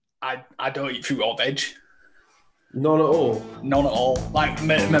I don't eat fruit or veg. None at all. None at all. Like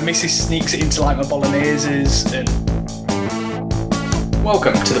my missus sneaks it into like my bologneses and.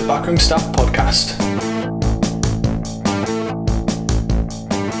 Welcome to the Backroom Staff Podcast.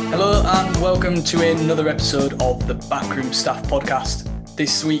 Hello and welcome to another episode of the Backroom Staff Podcast.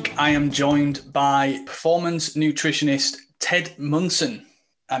 This week I am joined by performance nutritionist Ted Munson.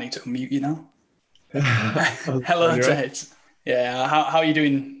 I need to unmute you now. Hello, Ted. Yeah, how are you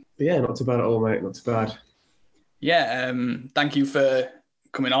doing? Yeah, not too bad at all, mate. Not too bad. Yeah, thank you for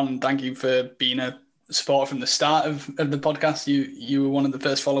coming on. Thank you for being a supporter from the start of the podcast. You were one of the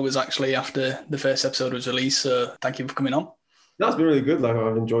first followers actually after the first episode was released. So thank you for coming on. That's been really good. Like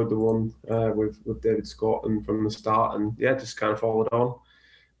I've enjoyed the one with David Scott and from the start, and yeah, just kind of followed on.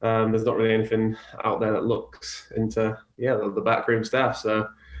 There's not really anything out there that looks into the backroom staff, so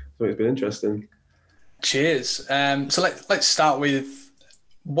it's been interesting. Cheers. So let's start with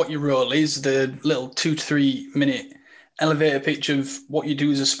what your role is, the little 2 to 3 minute elevator pitch of what you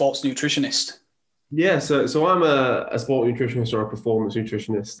do as a sports nutritionist. Yeah, so I'm a sport nutritionist or a performance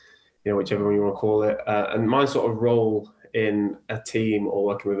nutritionist, whichever one you want to call it. And my sort of role in a team or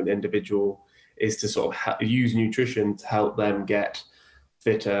working with an individual is to sort of use nutrition to help them get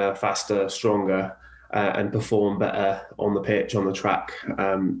fitter, faster, stronger, and perform better on the pitch, on the track,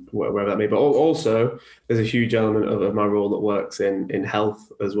 wherever that may be. But also, there's a huge element of my role that works in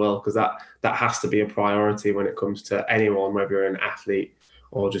health as well, because that has to be a priority when it comes to anyone, whether you're an athlete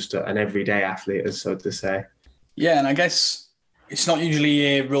or just an everyday athlete, as so to say. Yeah, and I guess it's not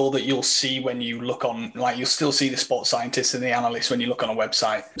usually a role that you'll see when you look on, like you'll still see the sports scientists and the analysts when you look on a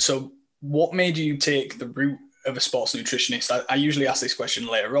website. So what made you take the route of a sports nutritionist? I usually ask this question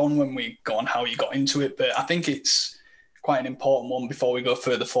later on when we go on how you got into it, but I think it's quite an important one before we go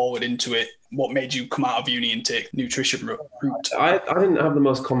further forward into it. What made you come out of uni and take nutrition route? I didn't have the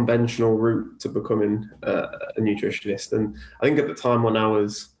most conventional route to becoming a nutritionist, and I think at the time when I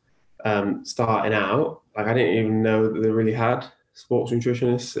was starting out, like I didn't even know that they really had sports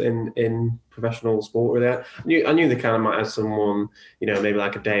nutritionists in professional sport. Really, I knew they kind of might have someone, maybe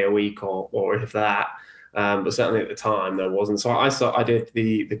like a day a week or if that. But certainly at the time there wasn't. So I did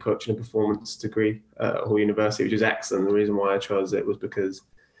the coaching and performance degree at Hull University, which was excellent. The reason why I chose it was because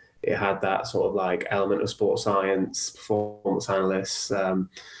it had that sort of like element of sports science, performance analysts,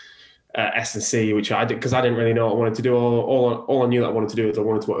 S&C, which I did because I didn't really know what I wanted to do. All I knew that I wanted to do is I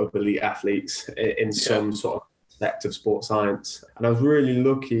wanted to work with elite athletes in some sort of aspect of sports science. And I was really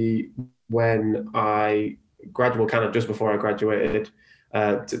lucky when I graduated, kind of just before I graduated,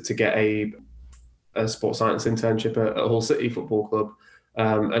 to get a sports science internship at Hull City Football Club,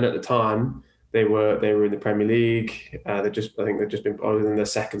 and at the time they were in the Premier League. I think they'd just been in their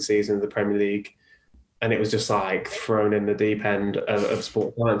second season of the Premier League, and it was just like thrown in the deep end of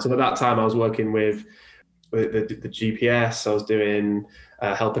sports science. So at that time, I was working with the GPS. I was doing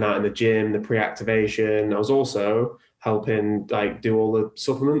helping out in the gym, the pre-activation. I was also helping like do all the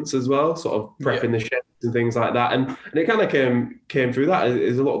supplements as well, sort of prepping the sheds and things like that. And it kind of came through that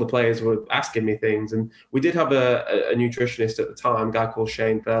as a lot of the players were asking me things. And we did have a nutritionist at the time, a guy called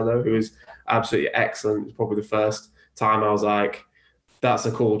Shane Thurlow, who was absolutely excellent. It was probably the first time I was like, that's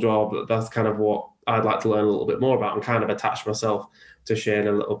a cool job. That's kind of what I'd like to learn a little bit more about, and kind of attach myself to Shane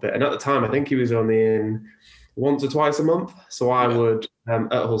a little bit. And at the time, I think he was only in once or twice a month. So I would,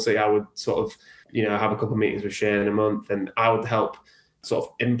 at Hull City, I would sort of, have a couple of meetings with Shane a month, and I would help sort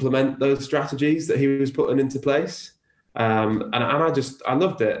of implement those strategies that he was putting into place. And I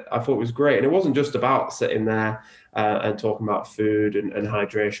loved it. I thought it was great. And it wasn't just about sitting there and talking about food and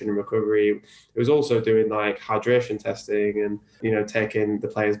hydration and recovery. It was also doing like hydration testing and, taking the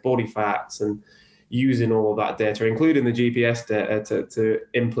players' body fats and using all of that data, including the GPS data to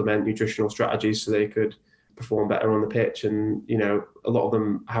implement nutritional strategies so they could perform better on the pitch. And, a lot of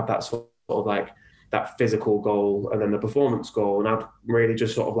them have that sort of like that physical goal and then the performance goal. And I'm really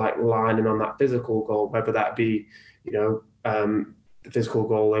just sort of like lining on that physical goal, whether that be, the physical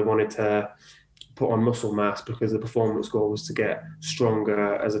goal, they wanted to put on muscle mass because the performance goal was to get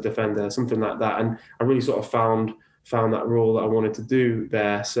stronger as a defender, something like that. And I really sort of found that role that I wanted to do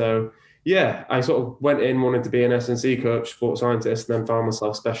there. So yeah, I sort of went in, wanted to be an S&C coach, sports scientist, and then found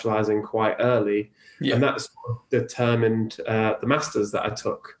myself specialising quite early. Yeah. And that sort of determined the masters that I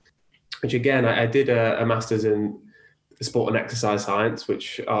took, which again, I did a master's in sport and exercise science,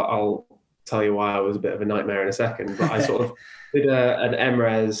 which I'll tell you why I was a bit of a nightmare in a second. But I sort of did an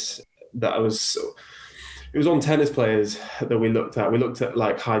MRes that it was on tennis players that we looked at. We looked at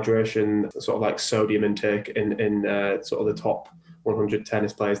like hydration, sort of like sodium intake in sort of the top 100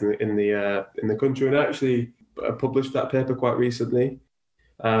 tennis players in the country, and I actually published that paper quite recently.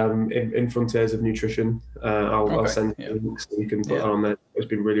 in Frontiers of Nutrition. I'll send you links so you can put that on there. It's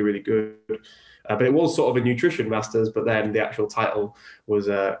been really, really good. But it was sort of a nutrition master's, but then the actual title was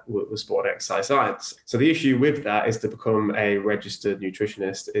sport and exercise science. So the issue with that is to become a registered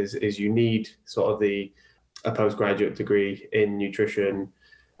nutritionist is you need sort of a postgraduate degree in nutrition,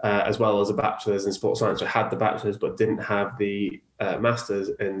 as well as a bachelor's in sports science. I had the bachelor's but didn't have the master's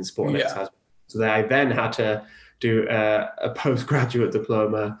in sport and exercise. So I then had to do a postgraduate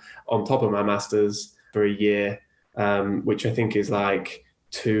diploma on top of my master's for a year, which I think is like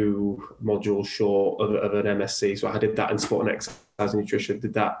 2 modules short of an MSc. So I did that in sport and exercise nutrition,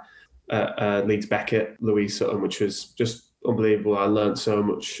 did that at Leeds Beckett, Louise Sutton, which was just unbelievable. I learned so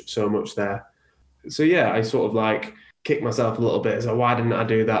much there. So yeah, I sort of like kicked myself a little bit. So why didn't I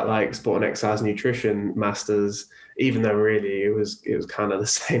do that like sport and exercise nutrition masters, even though really it was kind of the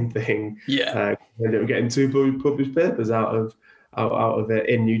same thing. Yeah. I ended up getting 2 published papers out of it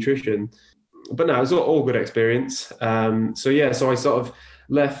in nutrition. But no, it was all good experience. So I sort of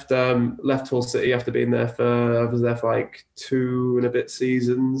left Hull City after being there I was there for like 2 and a bit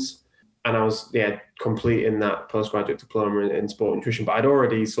seasons, and I was completing that postgraduate diploma in sport nutrition. But I'd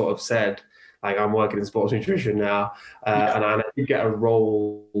already sort of said, like, I'm working in sports nutrition now, and I did get a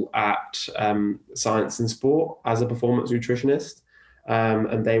role at Science and Sport as a performance nutritionist,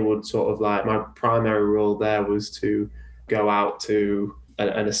 and they would sort of like, my primary role there was to go out to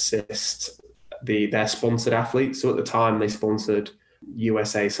and assist their sponsored athletes. So at the time they sponsored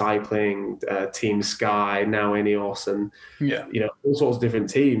USA Cycling, Team Sky, now Ineos, and all sorts of different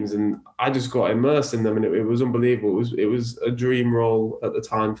teams. And I just got immersed in them, and it was unbelievable. It was a dream role at the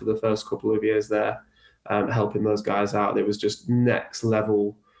time for the first couple of years there, helping those guys out. It was just next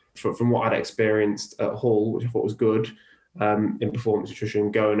level from what I'd experienced at Hull, which I thought was good in performance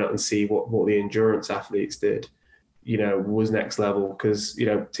nutrition. Going out and see what the endurance athletes did, was next level, because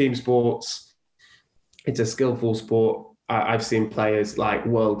team sports, it's a skillful sport. I've seen players, like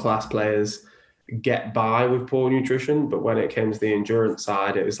world-class players, get by with poor nutrition, but when it came to the endurance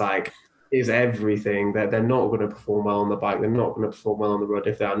side, it was like, is everything that they're not going to perform well on the bike, they're not going to perform well on the road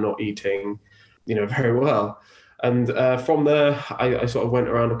if they are not eating, very well. And from there, I sort of went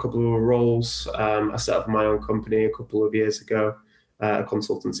around a couple of roles. I set up my own company a couple of years ago, a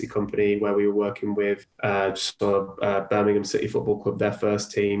consultancy company where we were working with Birmingham City Football Club, their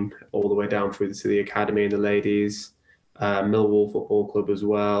first team, all the way down through to the academy and the ladies. Millwall Football Club as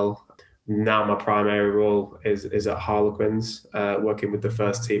well. Now my primary role is at Harlequins, working with the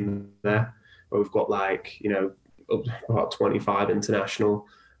first team there, where we've got about 25 international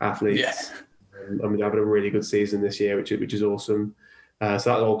athletes. Yeah. And we're having a really good season this year, which is awesome. So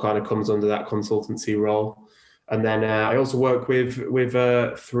that all kind of comes under that consultancy role. And then I also work with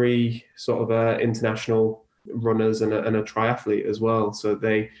 3 sort of international runners and a triathlete as well. So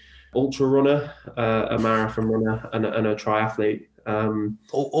they ultra runner, a marathon runner, and a triathlete.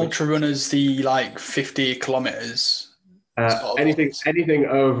 Ultra runners, the 50 kilometers. Anything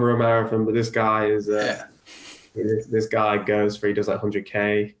over a marathon, but this guy is this guy goes for, he does like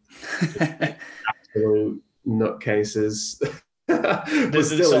 100k. Absolute nutcases.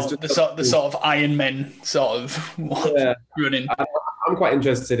 the sort of Iron Men sort of running. I'm quite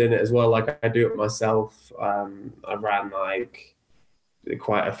interested in it as well. Like, I do it myself. I ran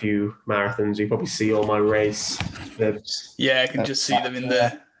quite a few marathons. You probably see all my race clips. Yeah, I can just see them in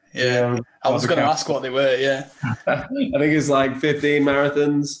there. Yeah. I was going to ask what they were. Yeah. I think it's like 15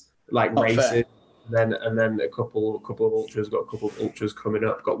 marathons, races, and then a couple of ultras. Got a couple of ultras coming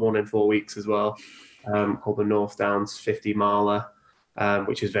up. Got one in 4 weeks as well, called the North Downs 50 miler,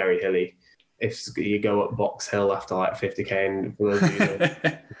 which is very hilly. If you go up Box Hill after 50k, and for those of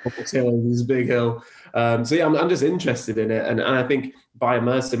you Box Hill is a big hill. I'm just interested in it, and I think by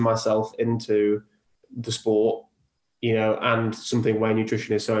immersing myself into the sport, and something where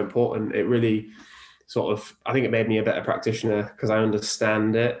nutrition is so important, it really I think it made me a better practitioner, because I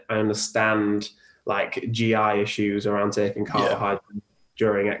understand it. I understand GI issues around taking carbohydrates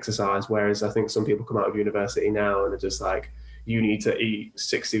during exercise, whereas I think some people come out of university now and are just like, you need to eat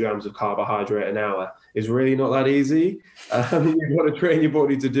 60 grams of carbohydrate an hour. It's really not that easy. You've got to train your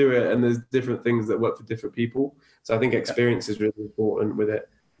body to do it, and there's different things that work for different people. So I think experience is really important with it.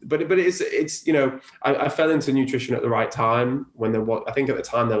 But it's I fell into nutrition at the right time, when I think at the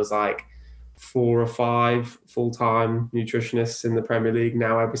time there was 4 or 5 full-time nutritionists in the Premier League.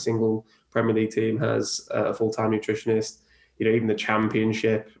 Now every single Premier League team has a full-time nutritionist. Even the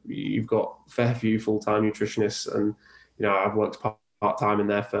Championship, you've got a fair few full-time nutritionists, and I've worked part-time in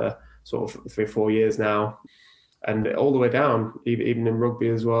there for sort of 3 or 4 years now, and all the way down, even in rugby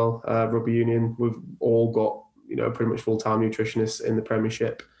as well, rugby union, we've all got pretty much full-time nutritionists in the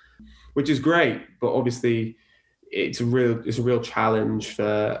Premiership, which is great. But obviously, it's a real challenge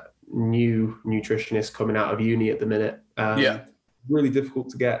for new nutritionists coming out of uni at the minute. Really difficult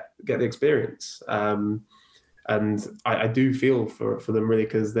to get the experience. And I do feel for them, really,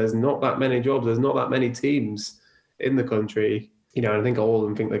 because there's not that many jobs, there's not that many teams in the country. And I think all of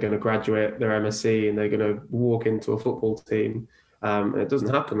them think they're going to graduate their MSc and they're going to walk into a football team. And it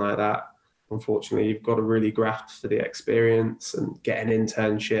doesn't happen like that. Unfortunately, you've got to really grasp for the experience and get an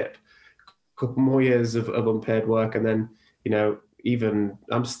internship, a couple more years of unpaid work. And then, even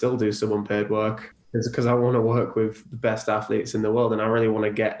I'm still do some unpaid work because I want to work with the best athletes in the world. And I really want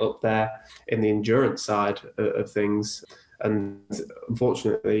to get up there in the endurance side of things. And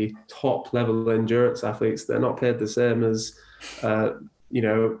unfortunately, top level endurance athletes, they're not paid the same as,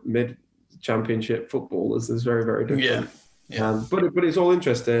 mid-championship footballers. It's very, very different. Yeah. But it's all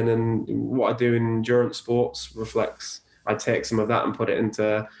interesting. And what I do in endurance sports reflects, I take some of that and put it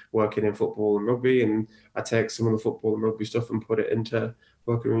into working in football and rugby. And I take some of the football and rugby stuff and put it into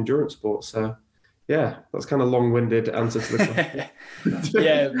working in endurance sports. So, yeah, that's kind of long-winded answer to the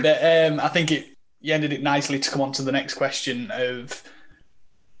question. but I think you ended it nicely to come on to the next question of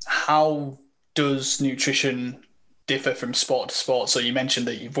how does nutrition differ from sport to sport? So you mentioned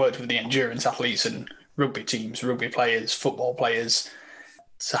that you've worked with the endurance athletes and rugby teams, rugby players, football players.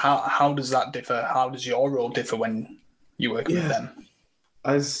 So how does that differ? How does your role differ when you work with them?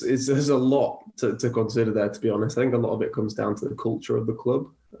 There's a lot to consider there, to be honest. I think a lot of it comes down to the culture of the club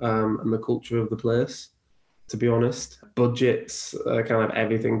and the culture of the place, to be honest. Budgets kind of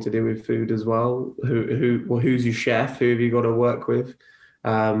everything to do with food as well. Who's your chef? Who have you got to work with?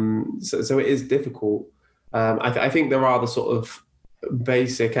 So it is difficult. I think there are the sort of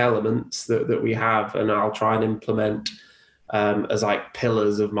basic elements that we have, and I'll try and implement as like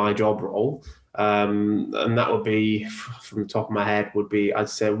pillars of my job role. And that would be, from the top of my head, I'd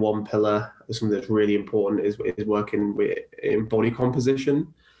say one pillar, something that's really important is working in body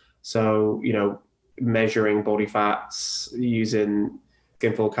composition. So, measuring body fats, using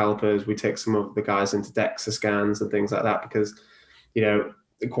skinfold calipers. We take some of the guys into DEXA scans and things like that because,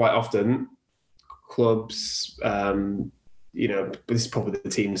 quite often clubs, but this is probably the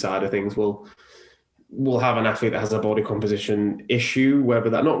team side of things, will have an athlete that has a body composition issue, whether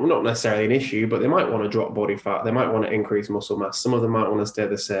that not necessarily an issue, but they might want to drop body fat, they might want to increase muscle mass, some of them might want to stay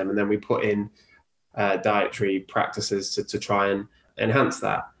the same, and then we put in dietary practices to try and enhance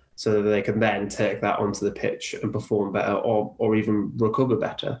that so that they can then take that onto the pitch and perform better or even recover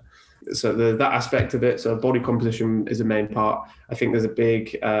better. So that aspect of it, so body composition is a main part. I think there's a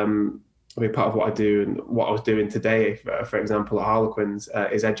big part of what I do, and what I was doing today, for example, at Harlequins,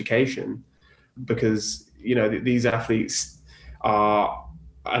 is education. Because these athletes are,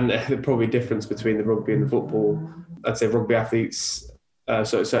 and the probably difference between the rugby and the football, I'd say rugby athletes,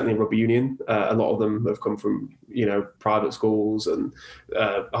 so certainly rugby union, a lot of them have come from private schools, and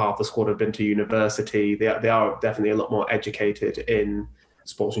half the squad have been to university. They are definitely a lot more educated in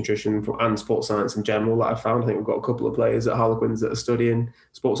sports nutrition and sports science in general that I've found. I think we've got a couple of players at Harlequins that are studying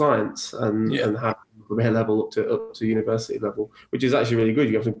sports science and have from A level up to university level, which is actually really good.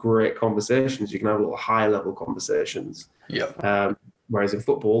 You have some great conversations. You can have a little high level conversations. Whereas in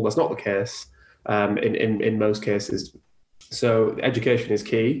football, that's not the case in most cases. So education is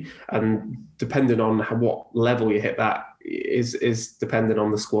key, and depending on what level you hit, that is dependent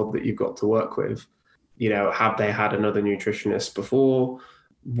on the squad that you've got to work with. Have they had another nutritionist before?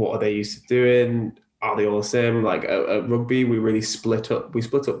 What are they used to doing? Are they all the same? Like at rugby, we really split up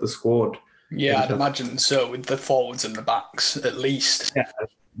the squad. Yeah, I'd imagine so, with the forwards and the backs, at least. Yeah,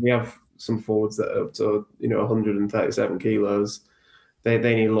 we have some forwards that are up to 137 kilos. They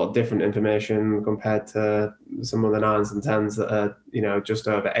need a lot of different information compared to some of the 9s and 10s that are just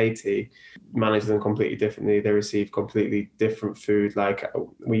over 80. Manage them completely differently. They receive completely different food. Like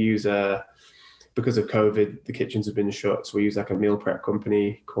we use because of COVID, the kitchens have been shut, so we use like a meal prep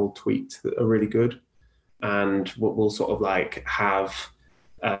company called Tweet that are really good, and we'll sort of like have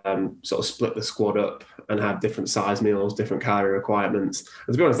sort of split the squad up and have different size meals, different calorie requirements.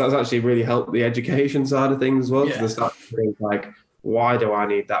 And to be honest, that's actually really helped the education side of things as well. Because they start to think like, why do I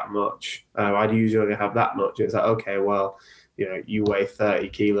need that much? I usually only have that much. It's like, okay, well, you weigh 30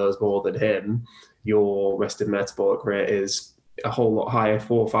 kilos more than him. Your rested metabolic rate is a whole lot higher,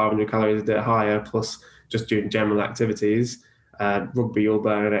 400 or 500 calories a day higher, plus just doing general activities. Rugby, you'll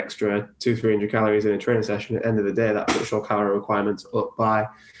burn an extra 200-300 calories in a training session. At the end of the day, that puts your calorie requirements up by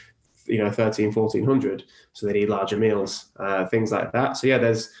 1,300-1,400. So they need larger meals, things like that. So yeah,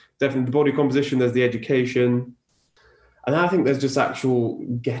 there's definitely the body composition, there's the education. And I think there's just actual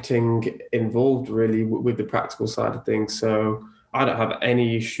getting involved really with the practical side of things. So I don't have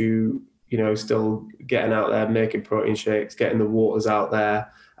any issue, still getting out there, making protein shakes, getting the waters out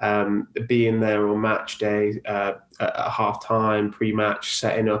there, being there on match day, at half time, pre-match,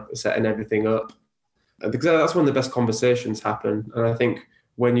 setting everything up. Because that's when the best conversations happen. And I think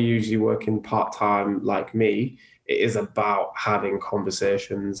when you're usually working part-time like me, it is about having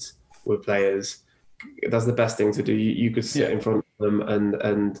conversations with players. That's the best thing to do. You could sit in front of them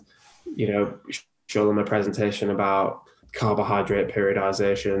and show them a presentation about carbohydrate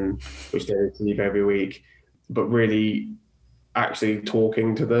periodization, which they receive every week, but really actually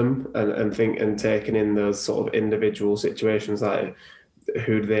talking to them and taking in those sort of individual situations, like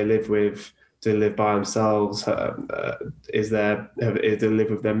who do they live with? Do they live by themselves? Do they live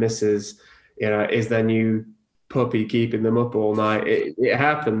with their missus? Is their new puppy keeping them up all night? It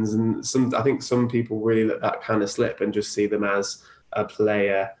happens, and I think some people really let that kind of slip and just see them as a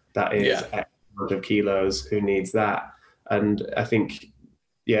player that is X amount of kilos who needs that. And I think,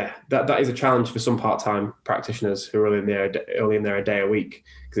 that is a challenge for some part-time practitioners who are only in there a day a week,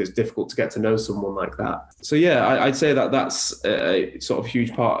 because it's difficult to get to know someone like that. So I'd say that's a sort of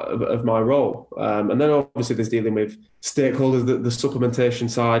huge part of my role. And then obviously there's dealing with stakeholders. The supplementation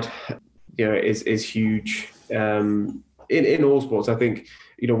side, is huge. In all sports, I think,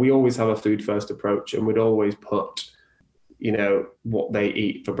 we always have a food first approach, and we'd always put, what they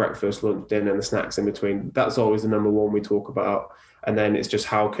eat for breakfast, lunch, dinner, and the snacks in between. That's always the number one we talk about. And then it's just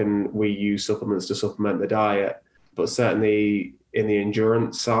how can we use supplements to supplement the diet. But certainly in the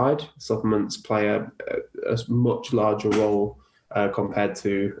endurance side, supplements play a much larger role compared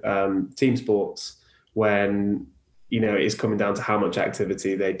to team sports, when, it's coming down to how much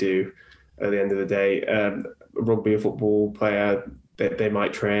activity they do at the end of the day. A rugby or football player, they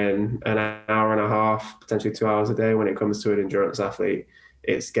might train an hour and a half, potentially 2 hours a day. When it comes to an endurance athlete,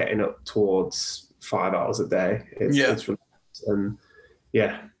 it's getting up towards 5 hours a day. It's and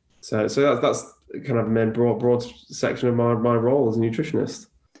so that's kind of a main broad section of my role as a nutritionist.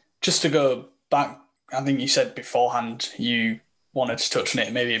 Just to go back, I think you said beforehand you wanted to touch on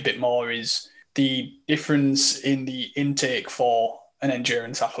it maybe a bit more, is the difference in the intake for an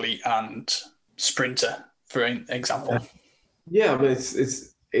endurance athlete and sprinter, for example. I mean,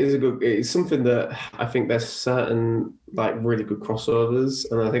 it's something that I think there's certain like really good crossovers,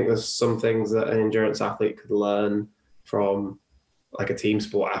 and I think there's some things that an endurance athlete could learn from like a team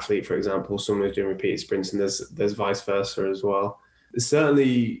sport athlete, for example, someone who's doing repeated sprints, and there's vice versa as well.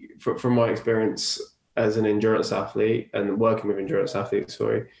 Certainly from my experience as an endurance athlete and working with endurance athletes,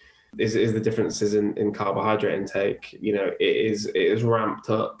 is the differences in carbohydrate intake. It is ramped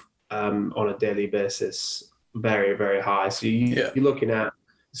up on a daily basis, very, very high. So you're looking at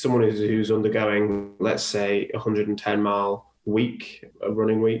someone who's undergoing, let's say, 110-mile week, a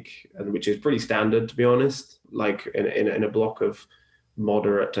running week, and which is pretty standard, to be honest, like in a block of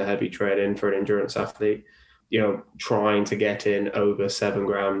moderate to heavy training for an endurance athlete, trying to get in over 7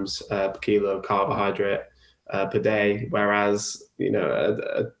 grams per kilo of carbohydrate per day, whereas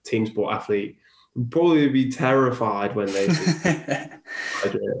a team sport athlete would probably be terrified when they see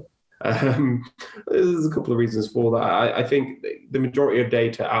carbohydrate. There's a couple of reasons for that. I think the majority of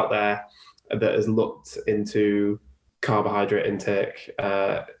data out there that has looked into carbohydrate intake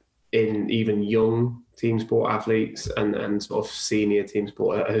in even young team sport athletes and sort of senior team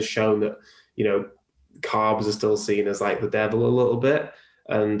sport has shown that carbs are still seen as like the devil a little bit,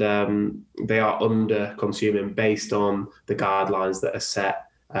 and they are under consuming based on the guidelines that are set,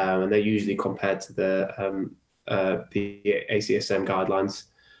 and they're usually compared to the ACSM guidelines.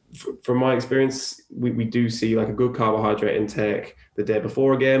 From my experience, we do see like a good carbohydrate intake the day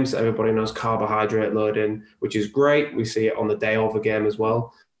before a game, so everybody knows carbohydrate loading, which is great. We see it on the day of a game as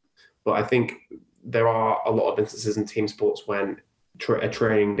well. But I think there are a lot of instances in team sports when a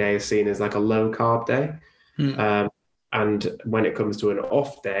training day is seen as like a low carb day. And when it comes to an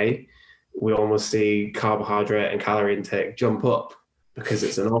off day, we almost see carbohydrate and calorie intake jump up because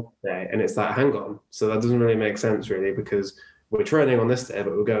it's an off day. And it's like, hang on. So that doesn't really make sense really, because we're training on this day,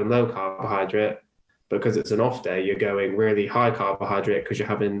 but we're going low carbohydrate. Because it's an off day, you're going really high carbohydrate because you're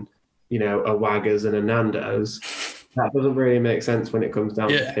having, a Waggers and a Nando's. That doesn't really make sense when it comes down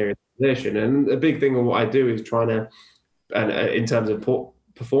to periodization. And a big thing of what I do is trying to, and in terms of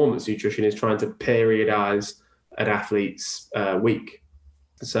performance nutrition, is trying to periodize an athlete's week.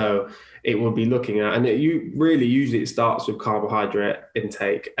 So it will be looking at, and usually it starts with carbohydrate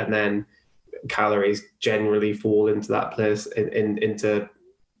intake, and then calories generally fall into that place,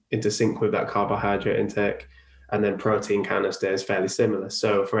 into sync with that carbohydrate intake. and then protein kind of stays fairly similar.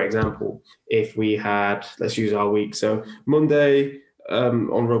 So, for example, if we had, let's use our week. So Monday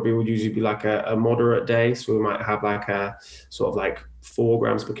on rugby would usually be like a moderate day. So we might have like a sort of like 4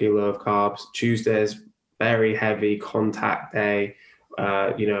 grams per kilo of carbs. Tuesday's very heavy contact day.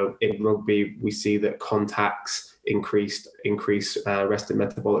 In rugby, we see that contacts increase rested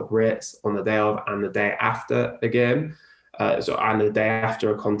metabolic rates on the day of and the day after a game. And the day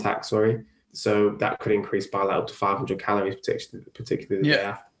after a contact, sorry. So that could increase by like up to 500 calories, particularly the day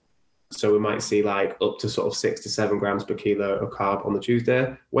after. So we might see like up to sort of 6 to 7 grams per kilo of carb on the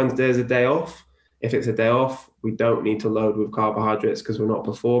Tuesday. Wednesday is a day off. If it's a day off, we don't need to load with carbohydrates because we're not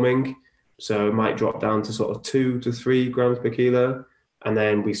performing. So it might drop down to sort of 2 to 3 grams per kilo. And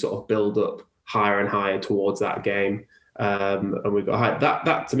then we sort of build up higher and higher towards that game. And we've got high.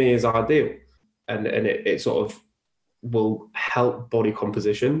 That to me is ideal. And it sort of will help body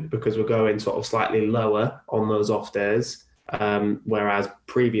composition because we're going sort of slightly lower on those off days. Whereas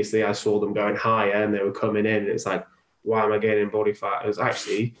previously I saw them going higher and they were coming in. It's like, why am I gaining body fat? It was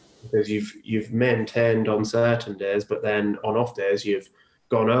actually because you've maintained on certain days, but then on off days you've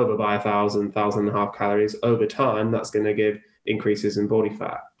gone over by 1,500 calories. Over time, that's going to give increases in body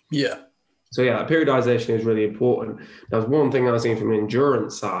fat. Yeah. So yeah, periodization is really important. Now, one thing I was seeing from the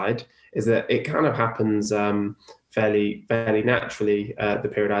endurance side is that it kind of happens fairly naturally,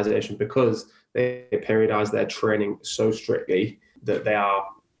 the periodization, because they periodize their training so strictly that they are,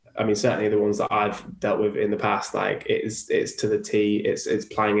 I mean, certainly the ones that I've dealt with in the past, like it's to the T, it's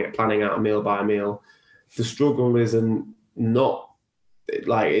planning out a meal by meal. The struggle isn't not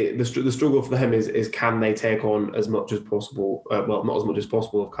like the struggle for them is can they take on as much as possible? Well, not as much as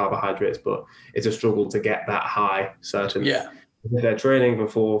possible of carbohydrates, but it's a struggle to get that high. Certainly, if they're training for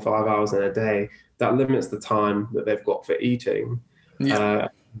 4 or 5 hours in a day, that limits the time that they've got for eating. You've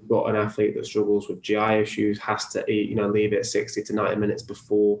got an athlete that struggles with GI issues, has to eat, leave it 60 to 90 minutes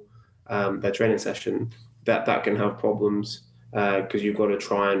before their training session. That can have problems because you've got to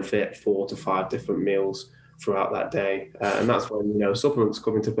try and fit 4 to 5 different meals throughout that day. And that's when, supplements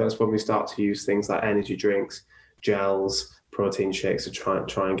come into play. That's when we start to use things like energy drinks, gels, protein shakes to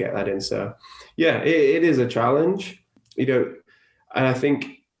try and get that in. So yeah, it is a challenge, and I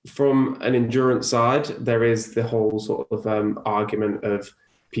think from an endurance side, there is the whole sort of argument of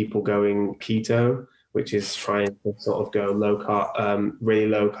people going keto, which is trying to sort of go low carb, really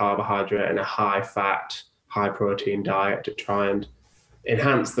low carbohydrate and a high fat, high protein diet to try and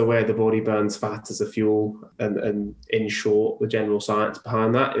enhance the way the body burns fat as a fuel. And in short, the general science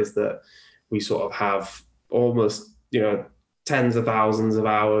behind that is that we sort of have almost, tens of thousands of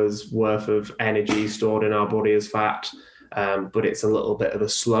hours worth of energy stored in our body as fat. But it's a little bit of a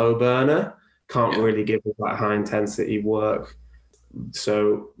slow burner, can't really give us that high intensity work.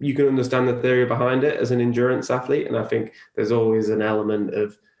 So you can understand the theory behind it as an endurance athlete. And I think there's always an element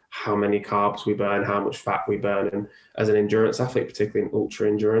of how many carbs we burn, how much fat we burn. And as an endurance athlete, particularly an ultra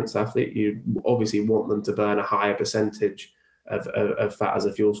endurance athlete, you obviously want them to burn a higher percentage of fat as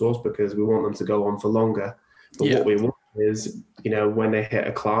a fuel source because we want them to go on for longer. But what we want is, when they hit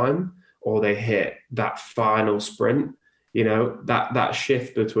a climb or they hit that final sprint, that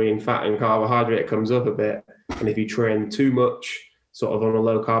shift between fat and carbohydrate comes up a bit. And if you train too much sort of on a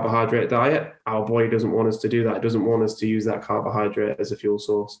low carbohydrate diet, our body doesn't want us to do that. It doesn't want us to use that carbohydrate as a fuel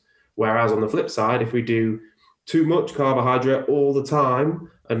source. Whereas on the flip side, if we do too much carbohydrate all the time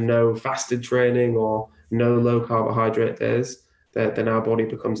and no fasted training or no low carbohydrate days, then our body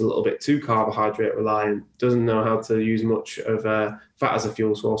becomes a little bit too carbohydrate reliant, doesn't know how to use much of fat as a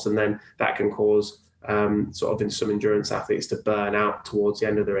fuel source. And then that can cause sort of in some endurance athletes to burn out towards the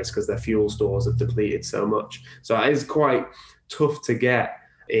end of the race because their fuel stores have depleted so much. So it is quite tough to get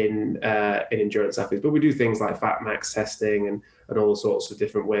in endurance athletes, but we do things like fat max testing and all sorts of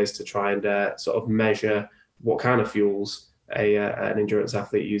different ways to try and sort of measure what kind of fuels an endurance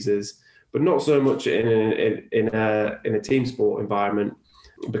athlete uses, but not so much in a team sport environment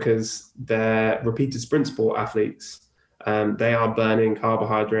because they're repeated sprint sport athletes. They are burning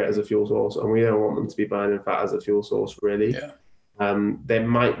carbohydrate as a fuel source, and we don't want them to be burning fat as a fuel source, really. There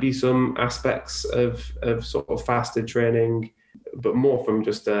might be some aspects of sort of fasted training, but more from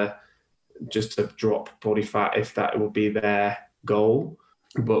just to drop body fat if that would be their goal.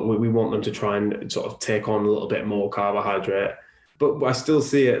 But we want them to try and sort of take on a little bit more carbohydrate. But I still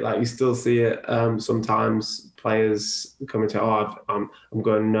see it, like you still see it sometimes players coming to, I'm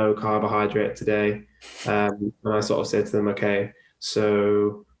going no carbohydrate today. And I sort of say to them, okay,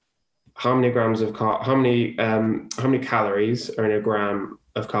 so how many grams of how many calories are in a gram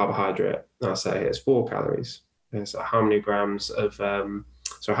of carbohydrate? And I say it's 4 calories. And so how many grams of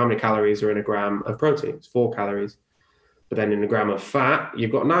So how many calories are in a gram of protein? It's 4 calories. But then in a gram of fat,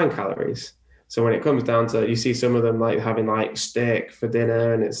 you've got 9 calories. So when it comes down to, you see some of them like having like steak for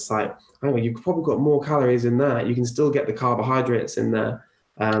dinner, and it's like, oh, you've probably got more calories in that. You can still get the carbohydrates in there,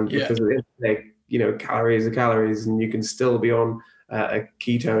 because at the end of the day, you know, calories are calories, and you can still be on a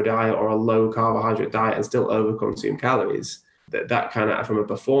keto diet or a low carbohydrate diet and still overconsume calories. That kind of, from a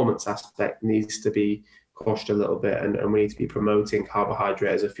performance aspect, needs to be pushed a little bit, and we need to be promoting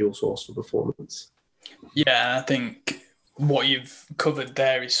carbohydrate as a fuel source for performance. Yeah, I think what you've covered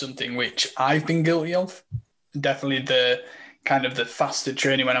there is something which I've been guilty of. Definitely the kind of the faster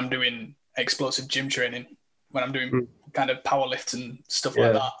training when I'm doing explosive gym training, when I'm doing kind of power lifts and stuff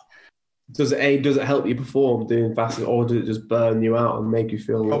like that. Does it help you perform doing faster, or does it just burn you out and make you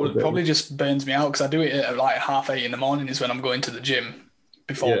feel probably just burns me out, because I do it at like 8:30 in the morning is when I'm going to the gym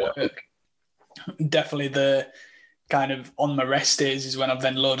before work. Definitely the kind of on my rest days is when I've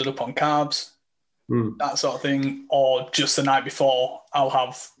then loaded up on carbs, that sort of thing, or just the night before I'll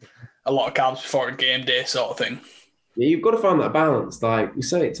have a lot of carbs before a game day sort of thing. Yeah, you've got to find that balance. Like we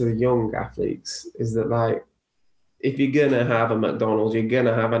say it to the young athletes, is that like, if you're gonna have a McDonald's, you're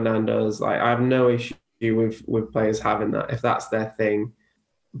gonna have a Nando's. Like I have no issue with players having that if that's their thing.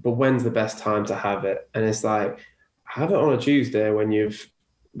 But when's the best time to have it? And it's like, have it on a Tuesday when you've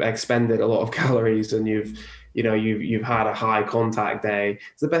expended a lot of calories and you've had a high contact day.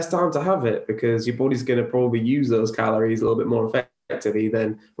 It's the best time to have it, because your body's going to probably use those calories a little bit more effectively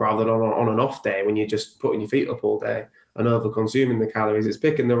than rather than on an off day when you're just putting your feet up all day and over consuming the calories. It's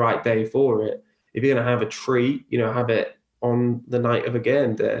picking the right day for it. If you're going to have a treat, have it on the night of a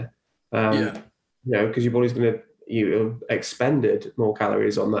game day. Because your body's going to, you've expended more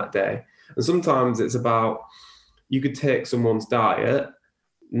calories on that day. And sometimes it's about, you could take someone's diet,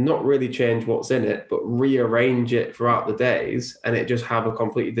 not really change what's in it, but rearrange it throughout the days, and it just have a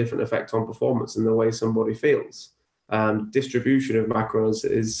completely different effect on performance and the way somebody feels. Distribution of macros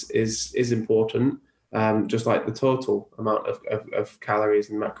is important, just like the total amount of calories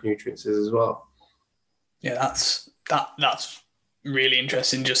and macronutrients is as well. Yeah, that's really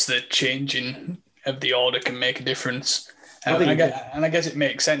interesting. Just the changing of the order can make a difference. And I guess it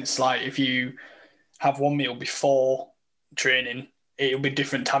makes sense. Like if you have one meal before training, it'll be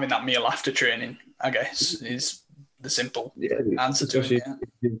different to having that meal after training, I guess, is the simple answer to it.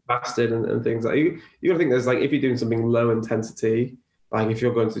 Especially fasted and things like you got to think there's like, if you're doing something low intensity, like if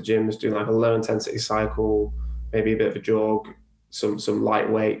you're going to the gym, just doing like a low intensity cycle, maybe a bit of a jog, some light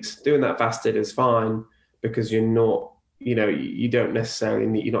weights, doing that fasted is fine, because you're not, you don't necessarily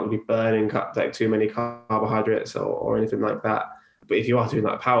need, you're not going to be burning like too many carbohydrates or anything like that. But if you are doing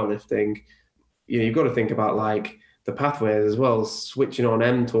like powerlifting, you've got to think about like the pathways as well, switching on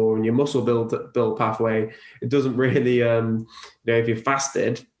mTOR and your muscle build pathway. It doesn't really, if you're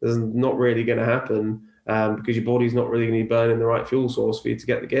fasted, it's not really going to happen, because your body's not really going to be burning the right fuel source for you to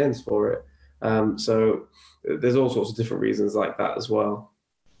get the gains for it. So there's all sorts of different reasons like that as well.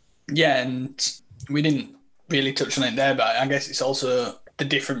 Yeah, and we didn't really touch on it there, but I guess it's also the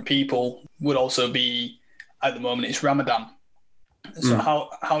different people would also be, at the moment it's Ramadan. So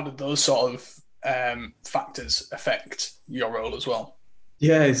how did those sort of factors affect your role as well?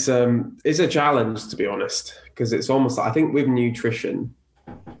 Yeah, it's a challenge, to be honest, because it's almost like, I think with nutrition,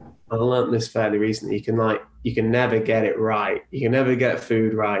 I learned this fairly recently, you can never get it right. You can never get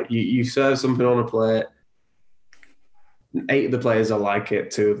food right. You serve something on a plate, 8 of the players will like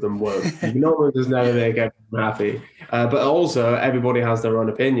it, 2 of them won't. You normally just never make everyone happy. But also everybody has their own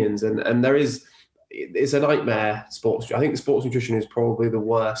opinions, and it's a nightmare, sports. I think sports nutrition is probably the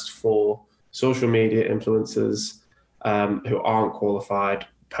worst for social media influencers who aren't qualified,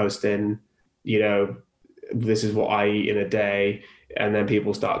 posting, this is what I eat in a day, and then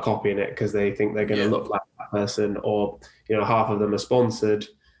people start copying it because they think they're going to look like that person, or half of them are sponsored.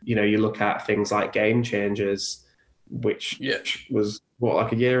 You look at things like Game Changers, which was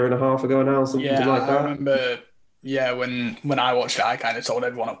like a year and a half ago now, something like that. I remember. Yeah, when I watched it, I kind of told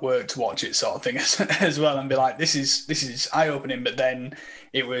everyone at work to watch it, sort of thing, as well, and be like, "This is eye-opening." But then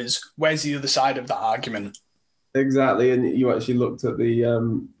it was, where's the other side of that argument? Exactly, and you actually looked at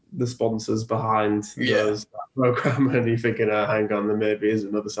the sponsors behind that program, and you're thinking, "Hang on, there maybe is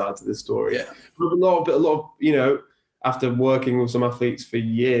another side to this story." Yeah, but a lot of after working with some athletes for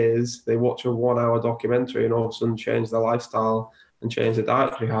years, they watch a 1-hour documentary and all of a sudden change their lifestyle and change their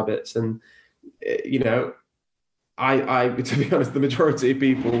dietary habits, and I, to be honest, the majority of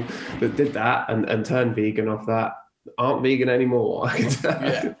people that did that and turned vegan off that aren't vegan anymore.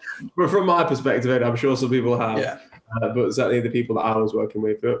 But from my perspective, I'm sure some people have. Yeah. but certainly the people that I was working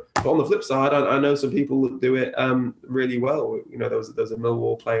with. But on the flip side, I know some people that do it really well. You know, there's a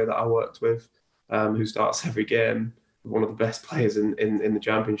Millwall player that I worked with who starts every game, one of the best players in the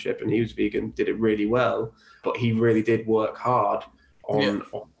championship, and he was vegan, did it really well, but he really did work hard on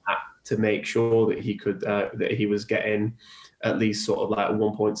that to make sure that he could that he was getting at least sort of like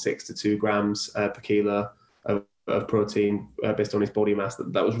 1.6 to 2 grams per kilo of protein based on his body mass.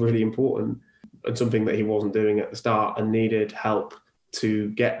 That was really important, and something that he wasn't doing at the start and needed help to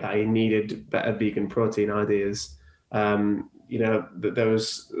get that. He needed better vegan protein ideas. You know, that there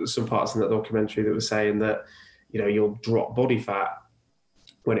was some parts in that documentary that was saying that, you know, you'll drop body fat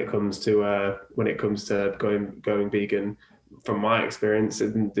when it comes to going vegan. From my experience, it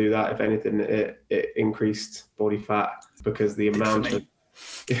didn't do that. If anything, it increased body fat, because the amount of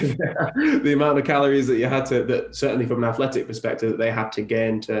calories that you had to, that certainly from an athletic perspective, that they had to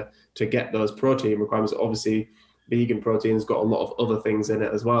gain to get those protein requirements. Obviously, vegan protein's got a lot of other things in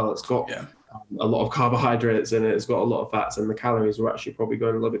it as well. It's got a lot of carbohydrates in it. It's got a lot of fats, and the calories were actually probably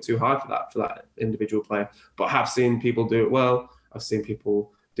going a little bit too high for that individual player. But I have seen people do it well. I've seen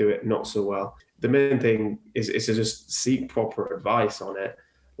people do it not so well. The main thing is to just seek proper advice on it.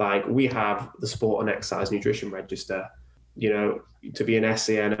 Like, we have the Sport and Exercise Nutrition Register. You know, to be an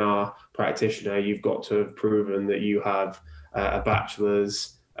SCNR practitioner, you've got to have proven that you have a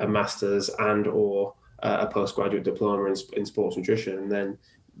bachelor's, a master's, and or a postgraduate diploma in sports nutrition. And then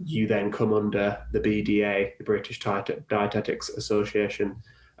you then come under the BDA, the British Dietetics Association,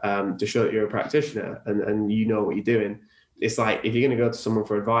 to show that you're a practitioner and you know what you're doing. It's like, if you're going to go to someone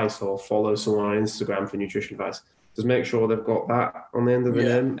for advice or follow someone on Instagram for nutrition advice, just make sure they've got that on the end of the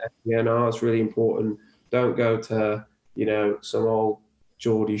name. SCNR is really important. Don't go to, you know, some old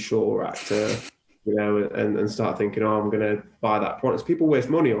Geordie Shore actor, you know, and start thinking, oh, I'm going to buy that product. People waste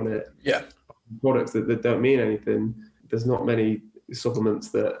money on it. Yeah. Products that don't mean anything. There's not many supplements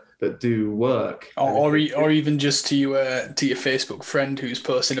that do work. Or even just to your Facebook friend who's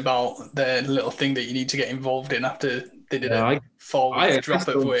posting about their little thing that you need to get involved in after they did a drop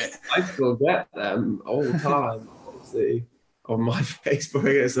of weight. I still get them all the time, obviously, on my Facebook.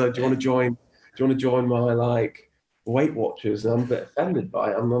 It's like, do you want to join my like Weight Watchers? And I'm a bit offended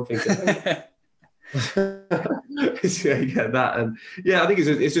by it. I'm thinking, you get that. And I think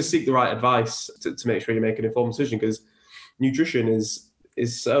it's just seek the right advice to make sure you make an informed decision, because nutrition is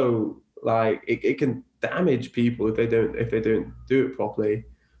so, like, it can damage people if they don't do it properly.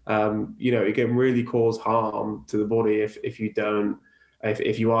 You know, it can really cause harm to the body if you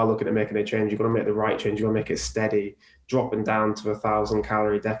are looking at making a change. You've got to make the right change. You've got to make it steady. Dropping down to 1,000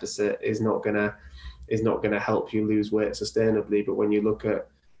 calorie deficit is not gonna help you lose weight sustainably. But when you look at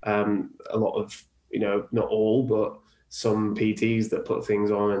a lot of, you know, not all, but some PTs that put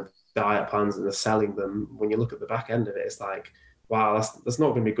things on and diet plans and are selling them, when you look at the back end of it, it's like, wow, that's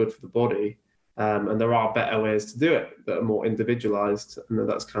not going to be good for the body. And there are better ways to do it that are more individualized, and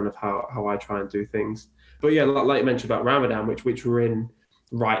that's kind of how I try and do things. But yeah, like you mentioned about Ramadan, which we're in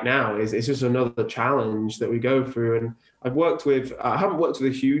right now, it's just another challenge that we go through. And I haven't worked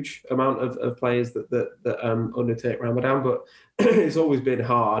with a huge amount of players that undertake Ramadan, but it's always been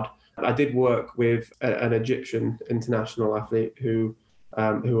hard. I did work with an Egyptian international athlete who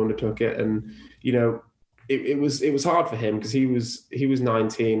undertook it, and you know, it was hard for him because he was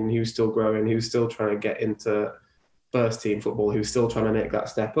 19, he was still growing, he was still trying to get into first team football, he was still trying to make that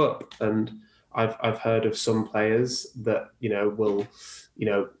step up. And I've heard of some players that, you know, will, you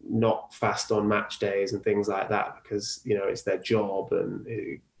know, not fast on match days and things like that because, you know, it's their job and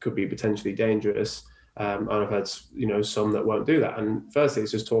it could be potentially dangerous. And I've heard, you know, some that won't do that. And firstly,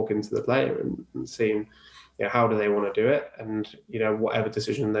 it's just talking to the player and seeing, you know, how do they want to do it, and you know, whatever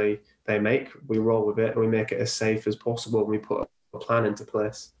decision they make, we roll with it and we make it as safe as possible, and we put a plan into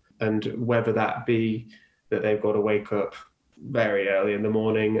place. And whether that be that they've got to wake up very early in the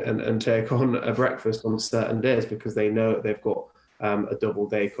morning and take on a breakfast on certain days because they know that they've got a double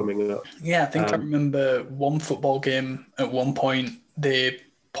day coming up. Yeah, I think I remember one football game at one point, they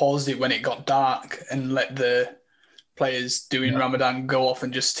paused it when it got dark and let the players doing Ramadan go off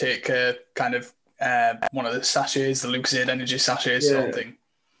and just take a kind of one of the sachets, the Lucozade energy sachets sort of thing.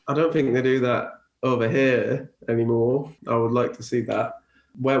 I don't think they do that over here anymore. I would like to see that.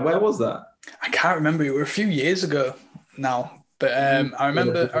 Where was that? I can't remember. It was a few years ago now, but I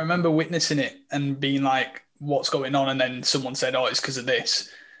remember witnessing it and being like, "What's going on?" And then someone said, "Oh, it's because of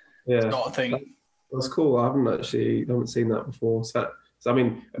this." Sort of thing. That's cool. I haven't seen that before. So I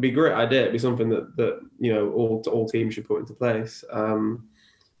mean, it'd be a great idea. It'd be something that you know, all teams should put into place,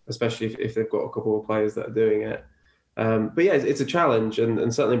 especially if they've got a couple of players that are doing it. But yeah, it's a challenge,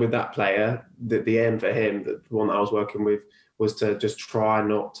 and certainly with that player, the aim for him, the one that I was working with, was to just try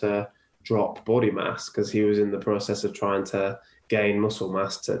not to drop body mass, because he was in the process of trying to gain muscle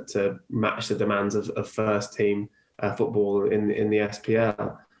mass to match the demands of first team football in the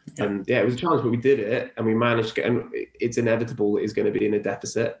SPL. Yeah. And yeah, it was a challenge, but we did it, and we managed to get. And it's inevitable that he's going to be in a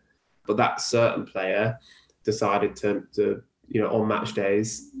deficit, but that certain player decided to on match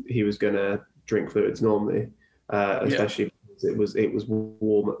days he was going to drink fluids normally, especially because it was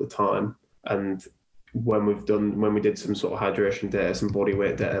warm at the time. And when we did some sort of hydration data, some body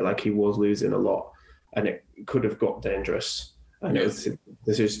weight data, like he was losing a lot, and it could have got dangerous. And it was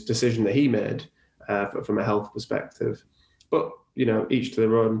this decision that he made from a health perspective. But each to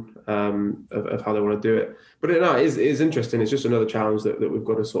their own of how they want to do it. But it is interesting. It's just another challenge that we've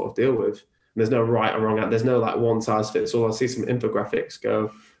got to sort of deal with. And there's no right or wrong. There's no like one size fits all. I see some infographics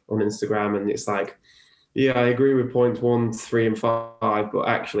go on Instagram, and it's like, yeah, I agree with points 1, 3, and 5, but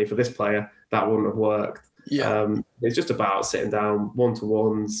actually for this player, that wouldn't have worked. Yeah. It's just about sitting down,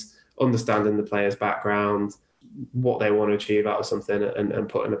 one-to-ones, understanding the player's background, what they want to achieve out of something, and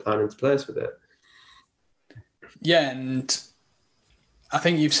putting a plan into place with it. Yeah, and I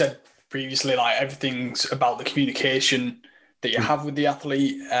think you've said previously, like, everything's about the communication that you have with the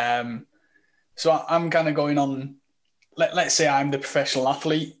athlete. So I'm kind of going on, let's say I'm the professional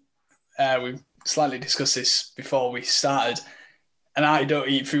athlete. We've slightly discussed this before we started, and I don't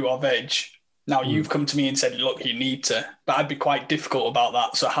eat fruit or veg. Now, you've come to me and said, look, you need to, but I'd be quite difficult about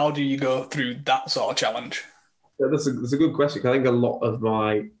that. So how do you go through that sort of challenge? Yeah, that's a good question. I think a lot of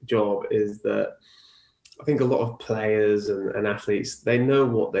my job is that I think a lot of players and athletes, they know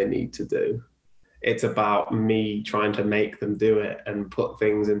what they need to do. It's about me trying to make them do it and put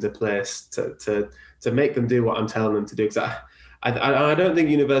things into place to make them do what I'm telling them to do. Because I don't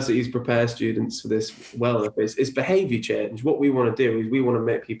think universities prepare students for this well enough. It's behaviour change. What we want to do is we want to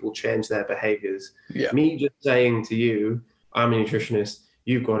make people change their behaviours. Yeah. Me just saying to you, I'm a nutritionist,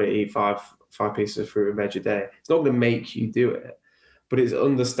 you've got to eat five pieces of fruit and veg a day. It's not going to make you do it, but it's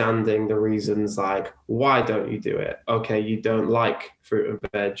understanding the reasons, like, why don't you do it? Okay, you don't like fruit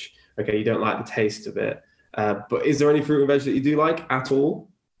and veg. Okay, you don't like the taste of it. But is there any fruit and veg that you do like at all?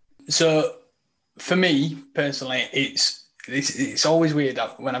 So for me personally, it's always weird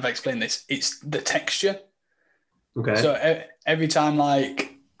when I've explained this. It's the texture. Okay. So every time,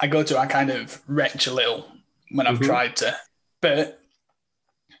 like, I kind of retch a little when I've tried to. But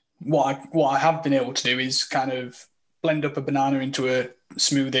what I have been able to do is kind of blend up a banana into a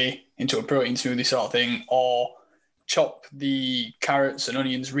smoothie, into a protein smoothie sort of thing, or chop the carrots and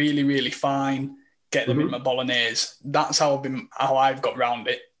onions really, really fine, get them in my bolognese. That's how I've got around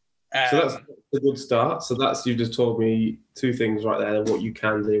it. So that's a good start. So you just told me two things right there, what you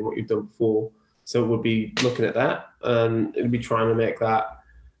can do, what you've done before. So it would be looking at that, and it'd be trying to make that,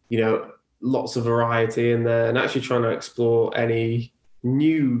 lots of variety in there, and actually trying to explore any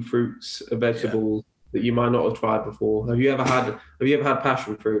new fruits or vegetables that you might not have tried before. Have you ever had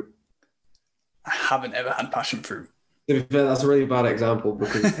passion fruit? I haven't ever had passion fruit. That's a really bad example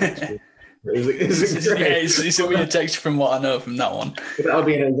because it's a weird texture from what I know from that one. But that would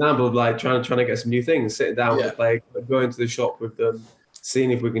be an example of like trying to get some new things, sitting down with the player, going to the shop with them,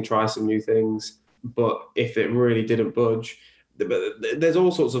 seeing if we can try some new things. But if it really didn't budge, there's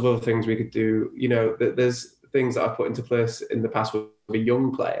all sorts of other things we could do. There's things that I've put into place in the past with a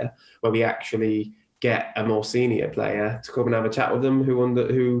young player where we actually get a more senior player to come and have a chat with them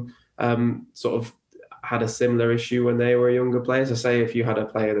who sort of had a similar issue when they were a younger player. So say if you had a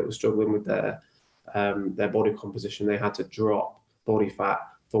player that was struggling with their body composition, they had to drop body fat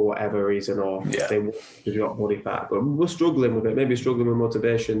for whatever reason, or they wanted to drop body fat, but we're struggling with it, maybe struggling with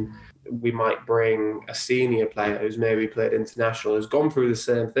motivation. We might bring a senior player who's maybe played international, who's gone through the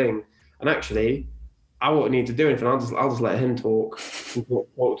same thing, and actually I won't need to do anything. I'll just let him talk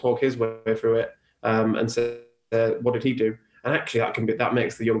his way through it, and say, what did he do? And actually that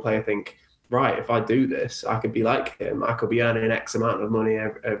makes the young player think, right, if I do this, I could be like him. I could be earning X amount of money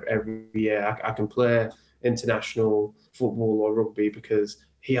every year. I can play international football or rugby because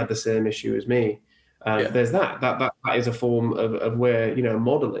he had the same issue as me. There's that is a form of where,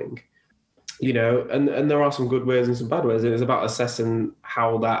 modelling, and there are some good ways and some bad ways. It's about assessing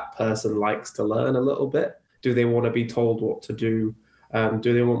how that person likes to learn a little bit. Do they want to be told what to do?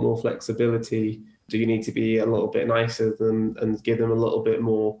 Do they want more flexibility? Do you need to be a little bit nicer and give them a little bit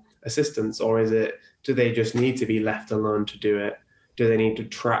more assistance? Or do they just need to be left alone to do it? Do they need to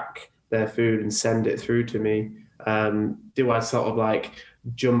track their food and send it through to me? Do I sort of like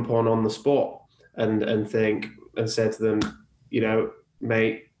jump on the spot and think and say to them,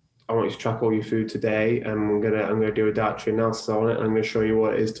 mate, I want you to track all your food today, and I'm gonna do a dietary analysis on it, and I'm gonna show you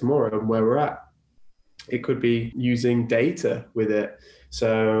what it is tomorrow and where we're at. It could be using data with it.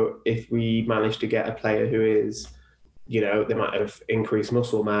 So if we manage to get a player who is, they might have increased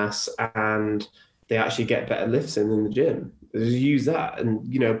muscle mass and they actually get better lifts in the gym, just use that and,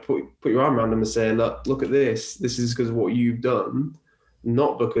 put your arm around them and say, look at this. This is because of what you've done,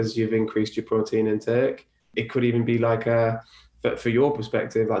 not because you've increased your protein intake. It could even be like for your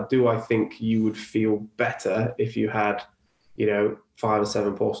perspective, like, do I think you would feel better if you had, 5 or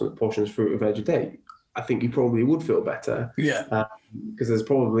 7 portions fruit or veg a day? I think you probably would feel better. Yeah. Because there's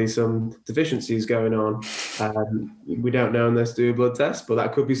probably some deficiencies going on. We don't know unless do a blood test, but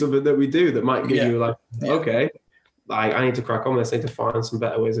that could be something that we do that might give you like, okay, I need to crack on this. I need to find some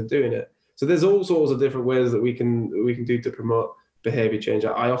better ways of doing it. So there's all sorts of different ways that we can do to promote behavior change.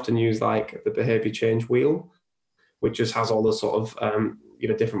 I often use like the behavior change wheel, which just has all the sort of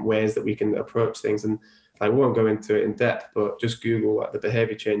different ways that we can approach things. And I won't go into it in depth, but just Google like the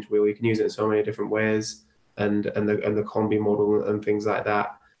behavior change wheel. You can use it in so many different ways, and the combi model and things like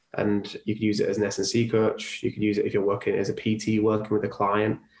that. And you can use it as an S&C coach. You can use it if you're working as a PT, working with a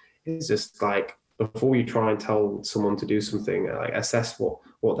client. It's just like, before you try and tell someone to do something, like assess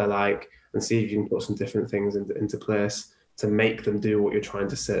what they're like and see if you can put some different things into place to make them do what you're trying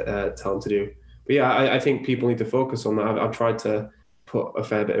to tell them to do. But yeah, I think people need to focus on that. I've tried to put a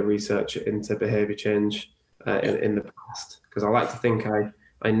fair bit of research into behavior change in the past, because I like to think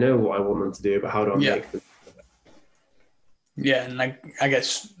I know what I want them to do, but how do I make them? Yeah, and I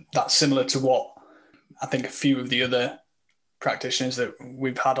guess that's similar to what I think a few of the other practitioners that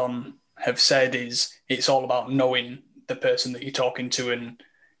we've had on have said, is it's all about knowing the person that you're talking to and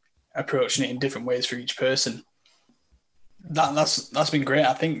approaching it in different ways for each person. That's been great.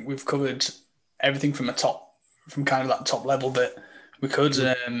 I think we've covered everything from kind of that top level that we could.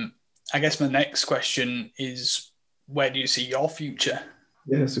 I guess my next question is, where do you see your future?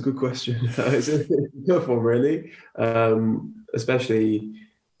 Yeah, it's a good question. It's a tough one, really, especially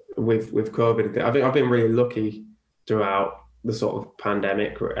with COVID. I think I've been really lucky throughout the sort of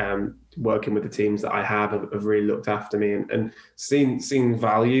pandemic, working with the teams that I have really looked after me and seen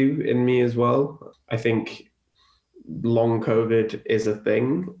value in me as well. I think long COVID is a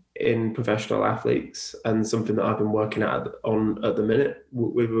thing in professional athletes, and something that I've been working at the minute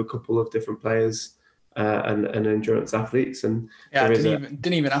with a couple of different players and endurance athletes. And I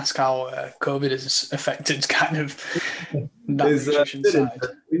didn't even ask how COVID has affected kind of that nutrition side.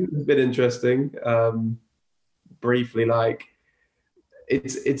 It's been interesting. Briefly, like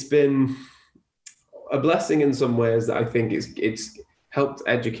it's been a blessing in some ways, that I think it's helped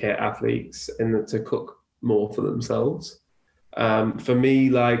educate athletes to cook more for themselves. For me,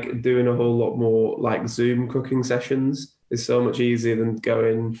 like doing a whole lot more like Zoom cooking sessions is so much easier than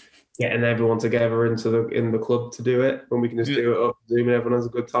getting everyone together in the club to do it, when we can just do it over Zoom and everyone has a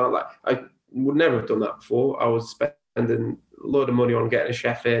good time. Like, I would never have done that before. I was spending a load of money on getting a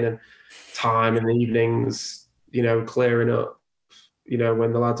chef in and time in the evenings, clearing up,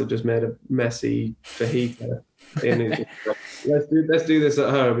 when the lads have just made a messy fajita. Let's do this at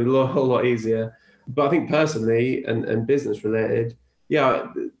home. It's a whole lot easier. But I think personally and business related,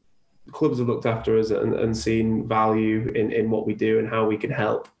 clubs have looked after us and seen value in what we do and how we can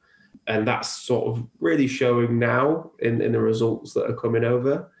help. And that's sort of really showing now in the results that are coming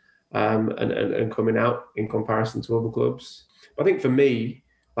over and coming out in comparison to other clubs. But I think for me,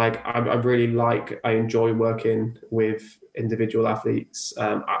 like I enjoy working with individual athletes.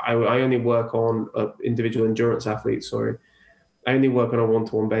 I only work on individual endurance athletes. Sorry, I only work on a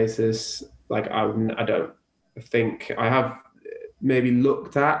one-to-one basis. Like I don't think I have maybe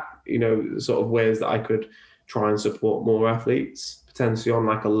looked at sort of ways that I could try and support more athletes potentially on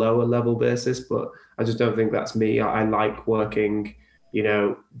like a lower level basis, but I just don't think that's me. I like working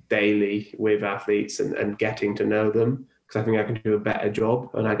daily with athletes and getting to know them, because I think I can do a better job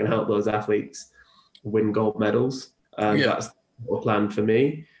and I can help those athletes win gold medals. That's the plan for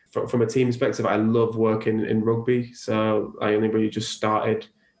me. From a team perspective, I love working in rugby. So I only really just started,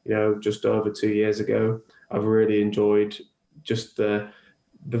 just over 2 years ago. I've really enjoyed just the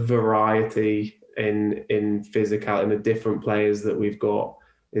variety in physical and the different players that we've got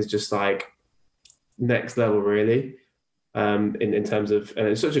is just like next level, really. In terms of, and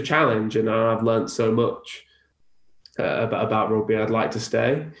it's such a challenge, and I've learned so much about rugby. I'd like to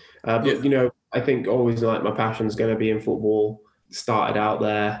stay, but I think always like my passion's going to be in football. Started out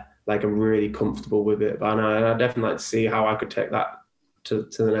there, like I'm really comfortable with it, but I definitely like to see how I could take that to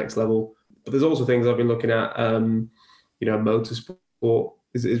the next level. But there's also things I've been looking at. Motorsport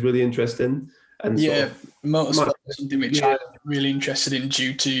is really interesting, and motorsport something which I'm really interested in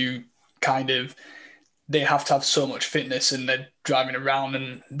due to kind of they have to have so much fitness and they're driving around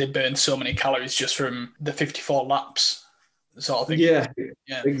and they burn so many calories just from the 54 laps sort of thing. Yeah,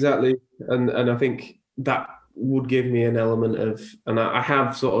 exactly. And I think that would give me an element of, and I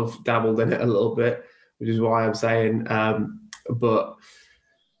have sort of dabbled in it a little bit, which is why I'm saying, but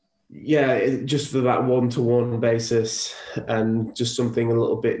yeah, just for that one-to-one basis and just something a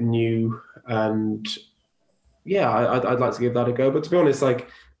little bit new. And yeah, I'd like to give that a go. But to be honest, like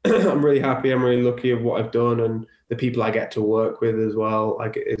I'm really happy. I'm really lucky of what I've done, and the people I get to work with as well.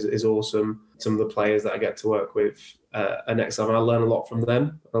 Like is awesome. Some of the players that I get to work with are next level. I learn a lot from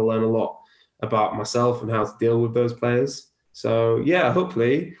them. I learn a lot about myself and how to deal with those players. So yeah,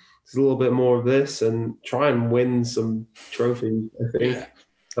 hopefully there's a little bit more of this and try and win some trophies. I think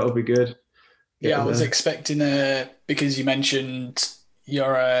that would be good. Yeah, I was expecting because you mentioned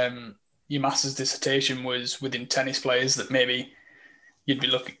your master's dissertation was within tennis players, that maybe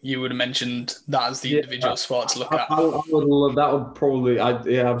you would have mentioned that as the individual sport to look at. I would love that. Would probably,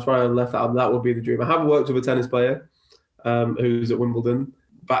 I'm sorry I left that out. That would be the dream. I have worked with a tennis player who's at Wimbledon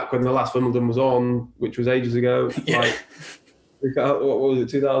back when the last Wimbledon was on, which was ages ago. Like, what was it,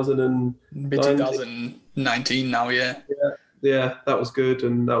 2019 now, Yeah, that was good,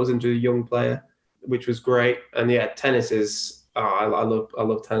 and that was into a young player, which was great. And yeah, tennis is I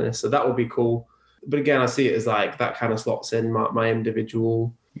love tennis, so that would be cool. But again, I see it as like that kind of slots in my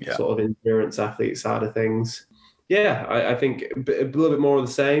individual sort of endurance athlete side of things. Yeah, I think a little bit more of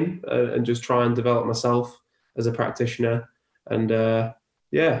the same, and just try and develop myself as a practitioner. And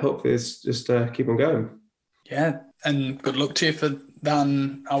hopefully it's just keep on going. Yeah, and good luck to you for that.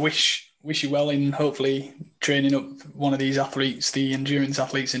 And I wish you well in hopefully training up one of these athletes, the endurance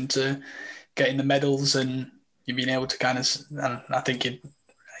athletes, into getting the medals, and you being able to kind of, and I think it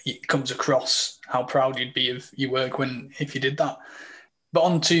comes across how proud you'd be of your work if you did that. But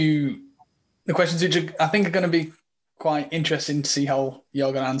on to the questions, which I think are going to be quite interesting to see how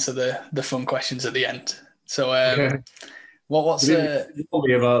you're going to answer the fun questions at the end. So what's tell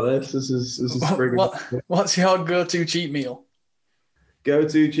me about this? This is what's your go-to cheat meal?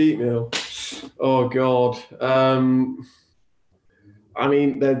 Go-to cheat meal? Oh God. I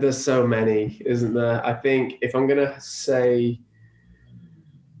mean, there's so many, isn't there? I think if I'm gonna say,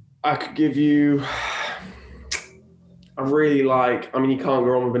 I could give you. I really like. I mean, you can't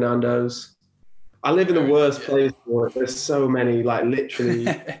go wrong with Nando's. I live in the worst place for it. There's so many, like literally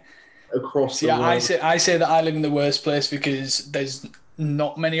across the world. I say that I live in the worst place because there's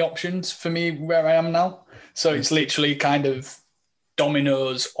not many options for me where I am now. So it's literally kind of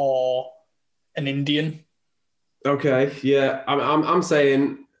Domino's or an Indian. Okay, yeah. I'm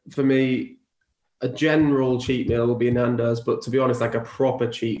saying for me, a general cheat meal will be Nando's, but to be honest, like a proper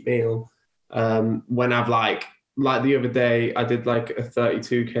cheat meal, when I've like the other day, I did like a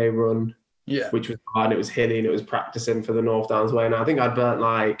 32k run, which was hard. It was hilly and it was practicing for the North Downs Way. And I think I burnt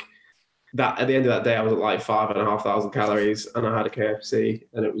like that at the end of that day. I was at like 5,500 calories, and I had a KFC,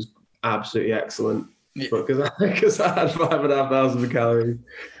 and it was absolutely excellent. Yeah. Because I had 5,500 calories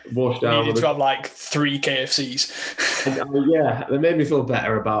washed down. You needed to have like 3 KFCs. Yeah, they made me feel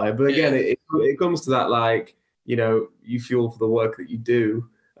better about it. But again, it comes to that, like, you know, you fuel for the work that you do,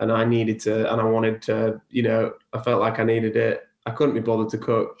 and I needed to, and I wanted to, you know, I felt like I needed it. I couldn't be bothered to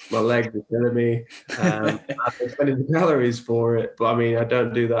cook. My legs were killing me. I was spending the calories for it. But I mean, I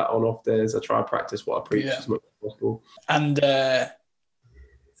don't do that on off days. I try and practice what I preach as much as possible. And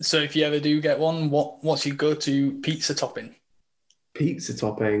so if you ever do get one, what's your go-to pizza topping? Pizza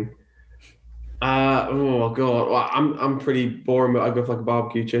topping? Oh God, well, I'm pretty boring, but I go for like a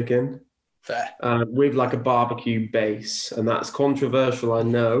barbecue chicken. Fair. With like a barbecue base, and that's controversial. I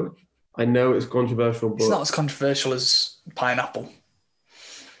know it's controversial, but it's not as controversial as pineapple.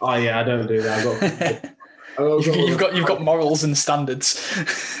 Oh yeah, I don't do that. You've got morals and standards.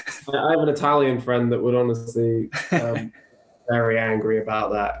 I have an Italian friend that would honestly. Very angry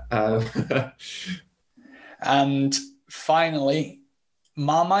about that. And finally,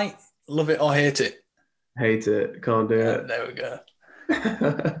 Marmite, love it or hate it? Hate it. Can't do it. There we go.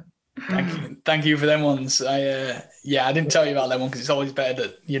 Thank you for them ones. I didn't tell you about them one because it's always better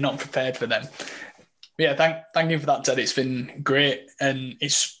that you're not prepared for them. But yeah, thank you for that, Ted. It's been great, and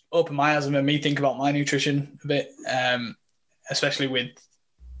it's opened my eyes and made me think about my nutrition a bit, especially with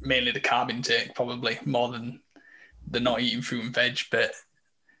mainly the carb intake, probably more than the not eating fruit and veg, but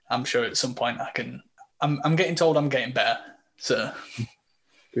I'm sure at some point I'm getting told I'm getting better. So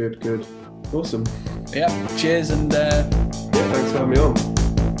good. Awesome. Yeah, cheers, and thanks for having me on.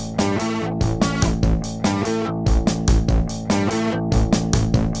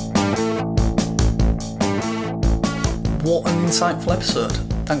 insightful episode.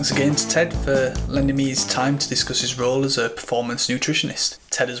 Thanks again to Ted for lending me his time to discuss his role as a performance nutritionist.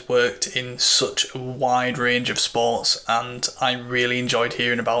 Ted has worked in such a wide range of sports, and I really enjoyed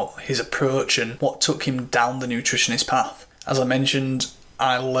hearing about his approach and what took him down the nutritionist path. As I mentioned,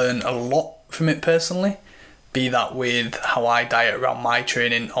 I learned a lot from it personally, be that with how I diet around my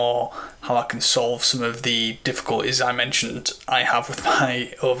training or how I can solve some of the difficulties I mentioned I have with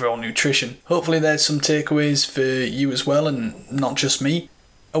my overall nutrition. Hopefully there's some takeaways for you as well, and not just me.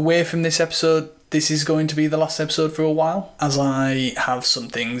 Away from this episode, this is going to be the last episode for a while, as I have some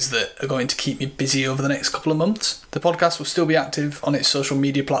things that are going to keep me busy over the next couple of months. The podcast will still be active on its social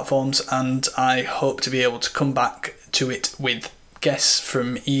media platforms, and I hope to be able to come back to it with guests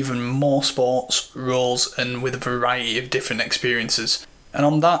from even more sports, roles, and with a variety of different experiences. And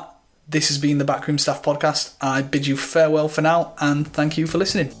on that, this has been the Backroom Staff Podcast. I bid you farewell for now, and thank you for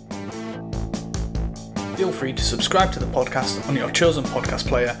listening. Feel free to subscribe to the podcast on your chosen podcast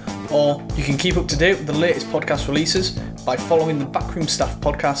player, or you can keep up to date with the latest podcast releases by following the Backroom Staff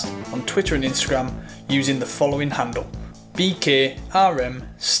Podcast on Twitter and Instagram using the following handle: BKRM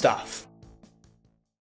Staff.